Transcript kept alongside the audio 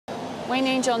Wayne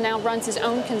Angell now runs his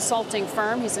own consulting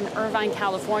firm. He's in Irvine,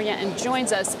 California, and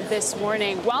joins us this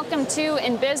morning. Welcome to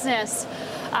In Business.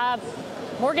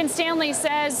 Morgan Stanley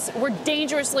says we're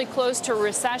dangerously close to a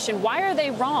recession. Why are they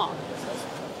wrong?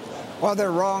 Well,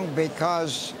 they're wrong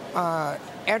because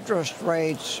interest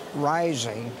rates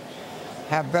rising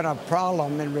have been a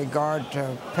problem in regard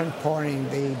to pinpointing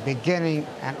the beginning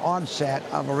and onset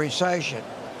of a recession.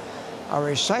 A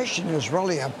recession is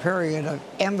really a period of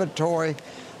inventory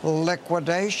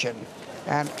liquidation,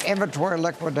 and inventory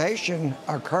liquidation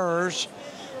occurs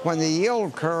when the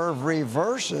yield curve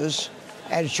reverses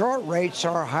and short rates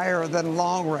are higher than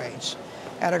long rates.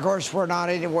 And of course, we're not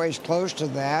anyways close to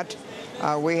that.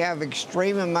 We have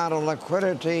extreme amount of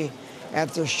liquidity at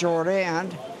the short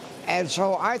end, and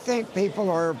so I think people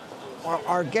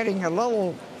are getting a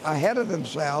little ahead of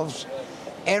themselves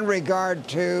in regard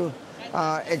to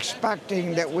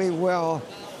expecting that we will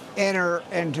enter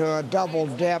into a double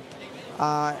dip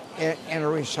in a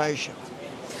recession.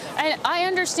 And I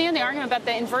understand the argument about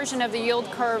the inversion of the yield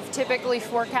curve typically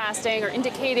forecasting or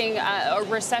indicating a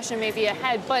recession may be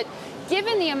ahead, but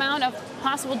given the amount of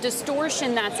possible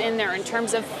distortion that's in there in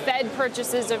terms of Fed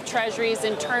purchases of treasuries,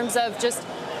 in terms of just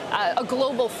a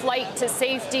global flight to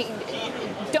safety,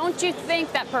 don't you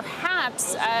think that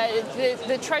perhaps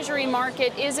the Treasury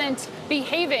market isn't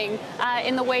behaving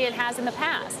in the way it has in the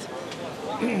past?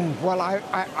 Well,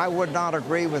 I would not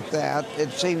agree with that.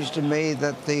 It seems to me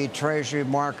that the Treasury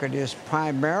market is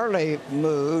primarily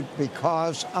moved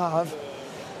because of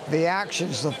the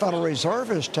actions the Federal Reserve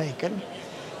has taken.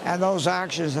 And those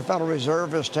actions the Federal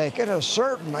Reserve has taken has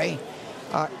certainly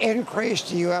increased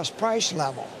the U.S. price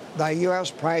level. The U.S.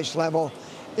 price level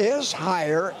is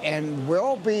higher and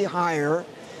will be higher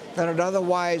than it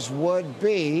otherwise would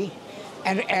be,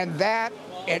 and that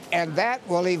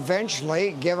will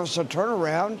eventually give us a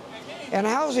turnaround in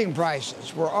housing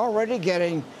prices. We're already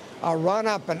getting a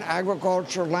run-up in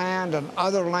agriculture land, and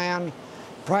other land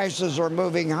prices are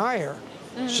moving higher.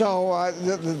 Mm-hmm. So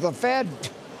the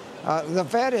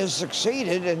Fed has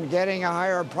succeeded in getting a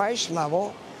higher price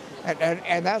level,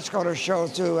 and that's going to show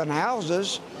through in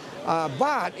houses.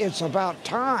 But it's about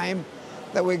time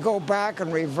that we go back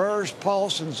and reverse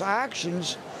Paulson's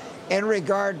actions in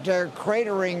regard to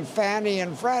cratering Fannie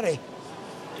and Freddie.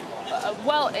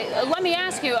 Let me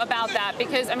ask you about that,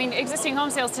 because, I mean, existing home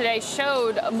sales today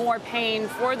showed more pain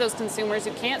for those consumers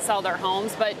who can't sell their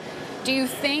homes. But do you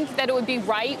think that it would be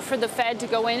right for the Fed to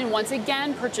go in and once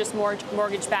again purchase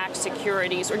mortgage-backed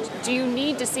securities? Or do you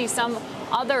need to see some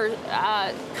other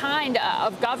kind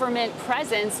of government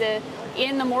presence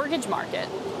in the mortgage market?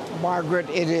 Margaret,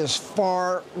 it is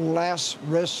far less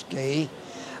risky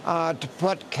to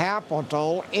put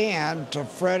capital into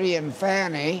Freddie and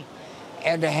Fannie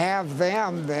and to have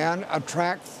them then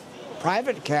attract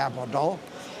private capital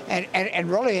and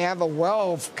really have a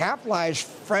well-capitalized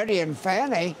Freddie and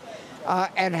Fannie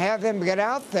and have them get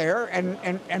out there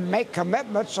and make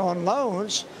commitments on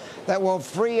loans that will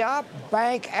free up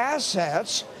bank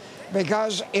assets.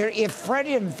 Because if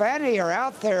Freddie and Fannie are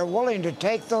out there willing to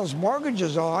take those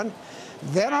mortgages on,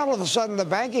 then all of a sudden the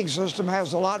banking system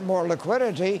has a lot more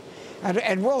liquidity,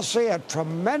 and we'll see a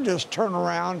tremendous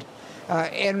turnaround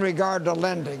in regard to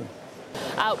lending.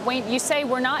 Wayne, you say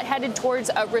we're not headed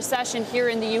towards a recession here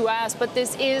in the U.S., but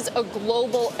this is a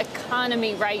global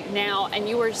economy right now, and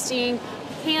you are seeing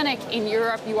panic in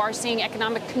Europe. You are seeing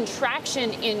economic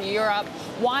contraction in Europe.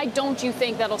 Why don't you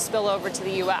think that'll spill over to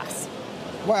the U.S.?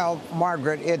 Well,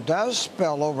 Margaret, it does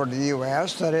spill over to the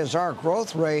U.S. That is, our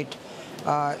growth rate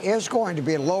is going to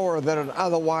be lower than it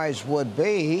otherwise would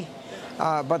be.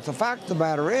 But the fact of the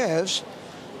matter is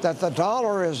that the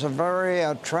dollar is a very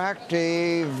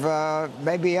attractive,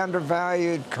 maybe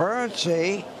undervalued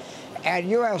currency, and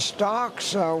U.S.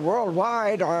 stocks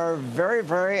worldwide are very,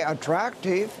 very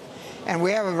attractive. And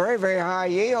we have a very, very high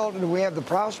yield, and we have the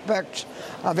prospects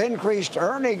of increased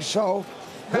earnings. So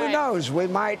who knows? We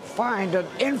might find an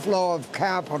inflow of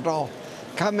capital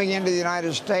coming into the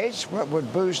United States, what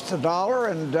would boost the dollar,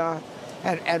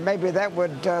 and maybe that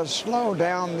would slow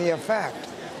down the effect.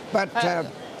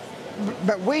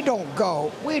 But we don't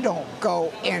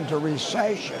go into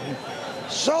recession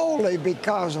solely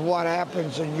because of what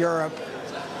happens in Europe.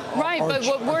 Right, but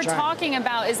what we're talking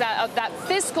about is that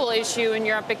fiscal issue in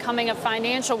Europe becoming a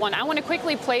financial one. I want to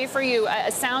quickly play for you a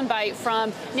soundbite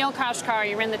from Neil Kashkar.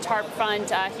 He ran the TARP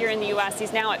fund here in the U.S.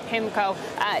 He's now at PIMCO.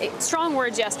 Strong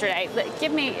words yesterday.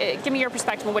 Give me your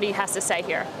perspective on what he has to say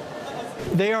here.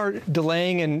 They are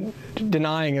delaying and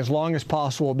denying as long as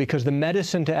possible because the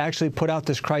medicine to actually put out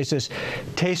this crisis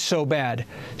tastes so bad.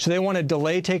 So they want to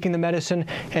delay taking the medicine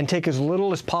and take as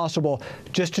little as possible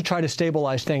just to try to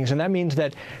stabilize things. And that means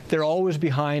that they're always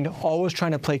behind, always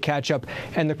trying to play catch up,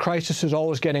 and the crisis is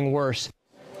always getting worse.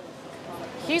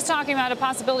 He's talking about a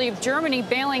possibility of Germany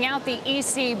bailing out the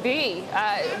ECB.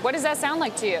 What does that sound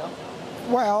like to you?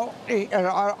 Well,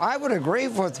 I would agree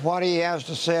with what he has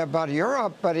to say about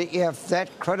Europe, but if that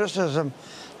criticism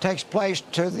takes place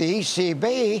to the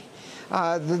ECB,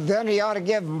 then he ought to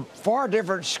give far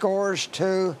different scores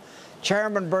to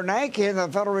Chairman Bernanke in the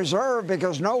Federal Reserve,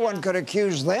 because no one could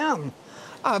accuse them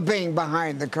of being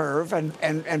behind the curve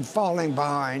and falling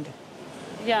behind.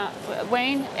 Yeah,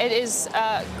 Wayne, it is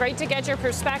great to get your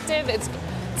perspective. It's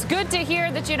good to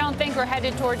hear that you don't think we're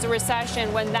headed towards a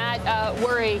recession when that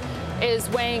worry is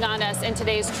weighing on us in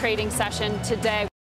today's trading session today.